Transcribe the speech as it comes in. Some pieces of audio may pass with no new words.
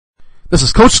This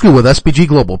is Coach School with SBG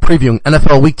Global previewing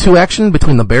NFL Week 2 action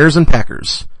between the Bears and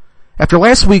Packers. After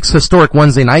last week's historic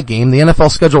Wednesday night game, the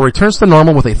NFL schedule returns to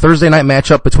normal with a Thursday night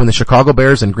matchup between the Chicago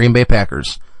Bears and Green Bay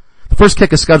Packers. The first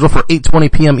kick is scheduled for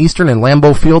 8:20 p.m. Eastern in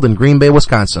Lambeau Field in Green Bay,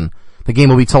 Wisconsin. The game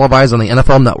will be televised on the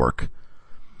NFL Network.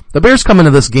 The Bears come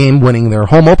into this game winning their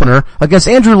home opener against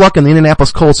Andrew Luck and the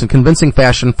Indianapolis Colts in convincing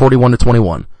fashion,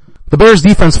 41-21. The Bears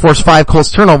defense forced 5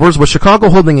 Colts turnovers, with Chicago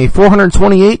holding a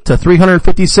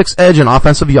 428-356 edge in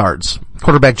offensive yards.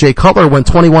 Quarterback Jay Cutler went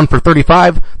 21 for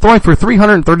 35, throwing for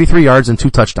 333 yards and 2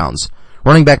 touchdowns.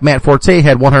 Running back Matt Forte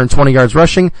had 120 yards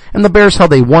rushing, and the Bears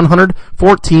held a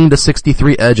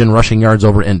 114-63 edge in rushing yards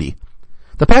over Indy.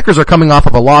 The Packers are coming off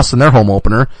of a loss in their home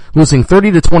opener, losing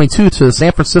 30-22 to the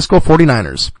San Francisco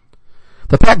 49ers.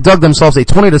 The Pack dug themselves a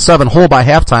 20-7 hole by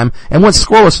halftime and went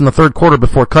scoreless in the third quarter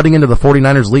before cutting into the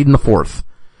 49ers' lead in the fourth.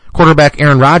 Quarterback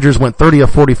Aaron Rodgers went 30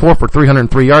 of 44 for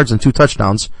 303 yards and 2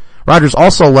 touchdowns. Rodgers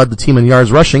also led the team in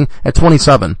yards rushing at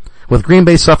 27, with Green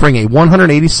Bay suffering a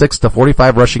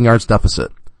 186-45 rushing yards deficit.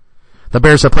 The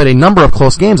Bears have played a number of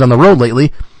close games on the road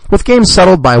lately, with games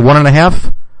settled by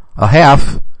 1.5, a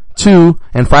half, 2,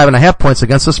 and 5.5 points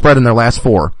against the spread in their last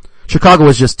 4. Chicago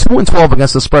is just 2-12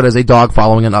 against the spread as a dog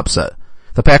following an upset.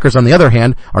 The Packers, on the other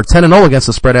hand, are 10-0 against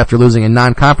the spread after losing a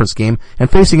non-conference game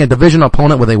and facing a division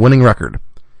opponent with a winning record.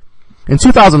 In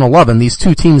 2011, these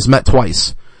two teams met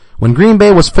twice. When Green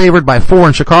Bay was favored by 4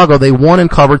 in Chicago, they won and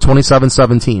covered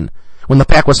 27-17. When the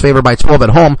Pack was favored by 12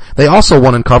 at home, they also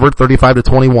won and covered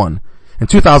 35-21. In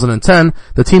 2010,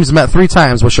 the teams met 3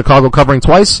 times, with Chicago covering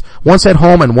twice, once at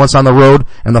home and once on the road,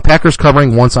 and the Packers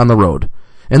covering once on the road.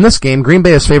 In this game, Green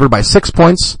Bay is favored by 6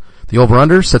 points. The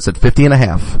over-under sits at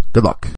 50.5. Good luck.